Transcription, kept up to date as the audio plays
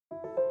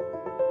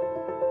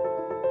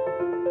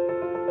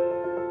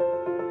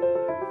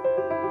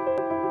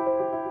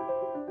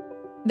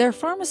They're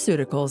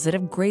pharmaceuticals that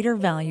have greater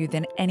value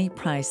than any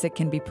price that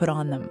can be put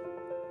on them.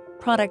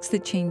 Products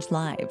that change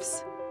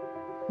lives.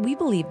 We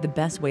believe the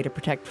best way to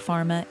protect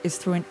pharma is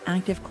through an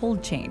active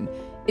cold chain,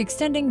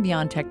 extending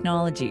beyond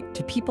technology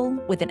to people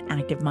with an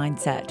active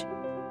mindset.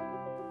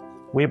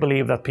 We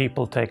believe that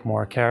people take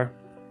more care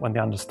when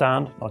they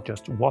understand not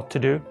just what to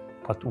do,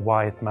 but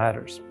why it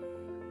matters.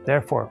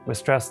 Therefore, we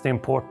stress the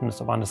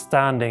importance of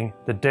understanding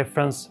the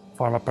difference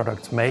pharma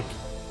products make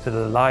to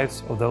the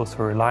lives of those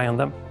who rely on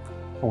them,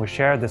 and we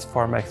share this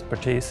pharma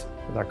expertise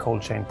with our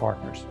cold chain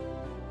partners.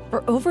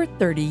 For over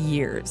 30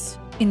 years,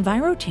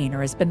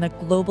 Envirotainer has been the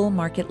global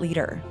market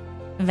leader,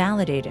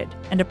 validated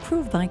and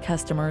approved by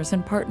customers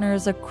and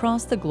partners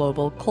across the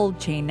global cold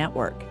chain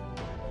network.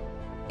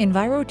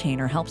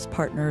 Envirotainer helps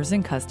partners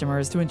and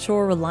customers to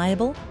ensure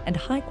reliable and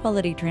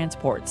high-quality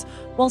transports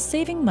while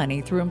saving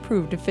money through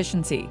improved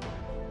efficiency.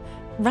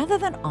 Rather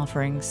than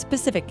offering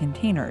specific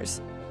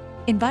containers,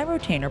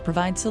 Envirotainer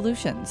provides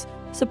solutions,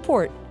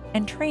 support,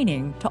 and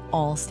training to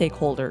all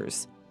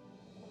stakeholders.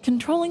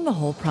 Controlling the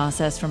whole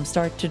process from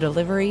start to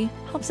delivery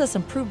helps us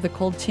improve the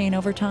cold chain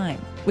over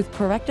time, with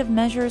corrective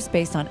measures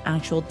based on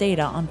actual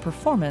data on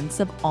performance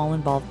of all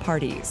involved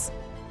parties.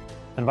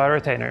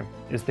 Envirotainer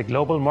is the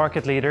global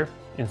market leader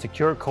in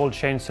secure cold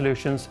chain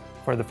solutions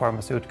for the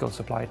pharmaceutical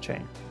supply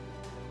chain.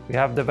 We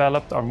have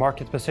developed our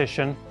market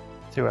position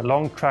through a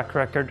long track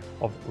record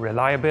of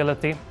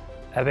reliability,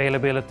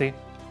 availability,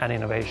 and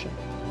innovation.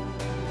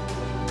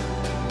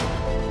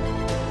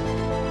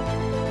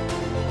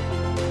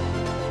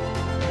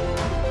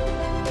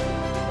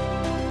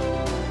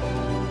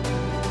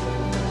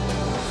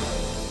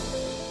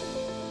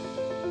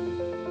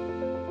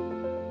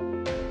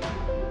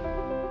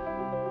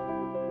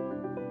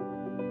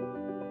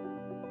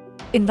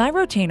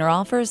 Envirotainer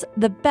offers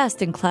the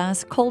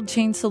best-in-class cold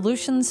chain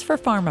solutions for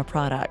pharma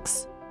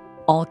products.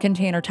 All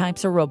container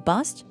types are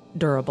robust,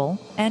 durable,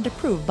 and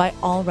approved by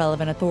all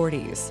relevant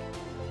authorities.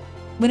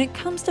 When it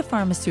comes to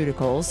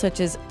pharmaceuticals such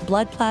as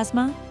blood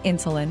plasma,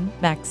 insulin,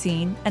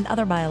 vaccine, and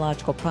other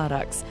biological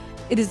products,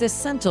 it is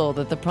essential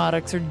that the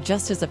products are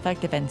just as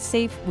effective and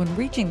safe when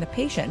reaching the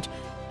patient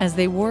as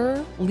they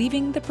were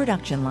leaving the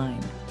production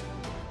line.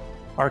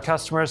 Our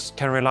customers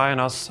can rely on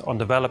us on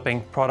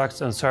developing products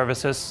and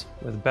services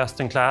with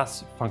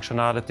best-in-class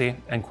functionality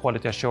and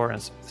quality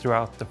assurance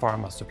throughout the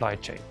pharma supply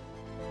chain.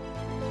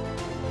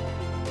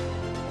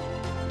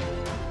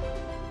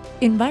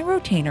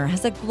 Envirotainer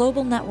has a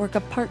global network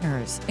of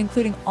partners,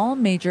 including all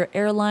major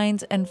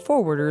airlines and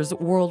forwarders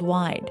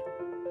worldwide,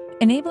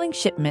 enabling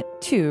shipment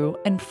to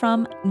and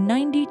from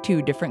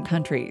 92 different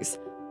countries.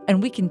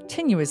 And we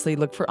continuously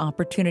look for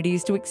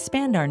opportunities to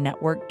expand our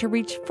network to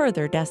reach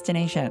further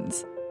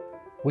destinations.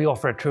 We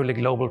offer a truly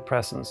global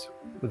presence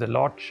with a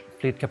large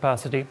fleet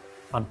capacity,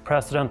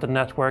 unprecedented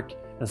network,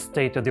 and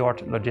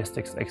state-of-the-art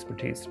logistics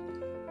expertise.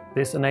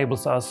 This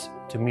enables us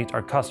to meet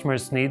our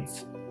customers'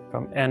 needs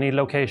from any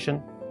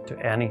location to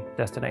any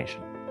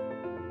destination.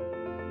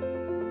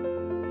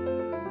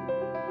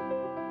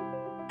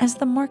 As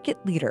the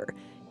market leader,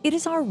 it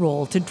is our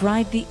role to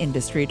drive the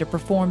industry to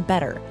perform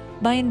better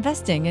by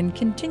investing in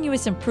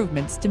continuous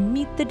improvements to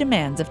meet the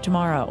demands of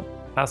tomorrow.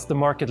 As the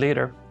market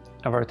leader,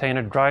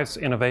 Envirotainer drives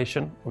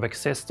innovation of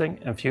existing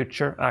and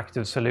future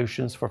active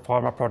solutions for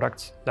pharma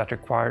products that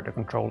require a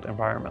controlled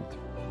environment.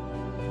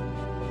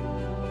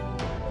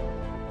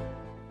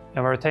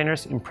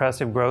 Envirotainer's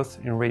impressive growth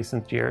in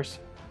recent years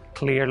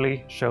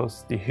clearly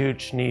shows the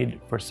huge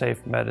need for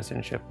safe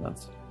medicine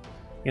shipments.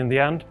 In the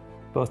end,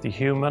 both the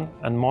human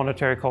and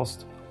monetary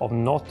cost of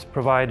not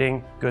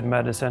providing good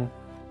medicine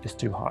is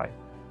too high.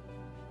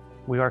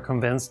 We are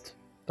convinced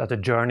that the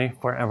journey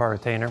for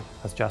Envirotainer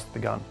has just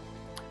begun.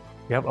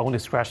 We have only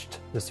scratched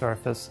the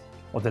surface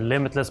of the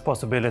limitless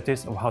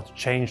possibilities of how to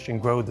change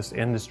and grow this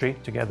industry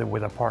together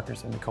with our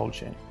partners in the cold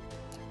chain.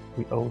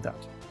 We owe that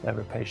to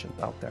every patient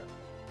out there.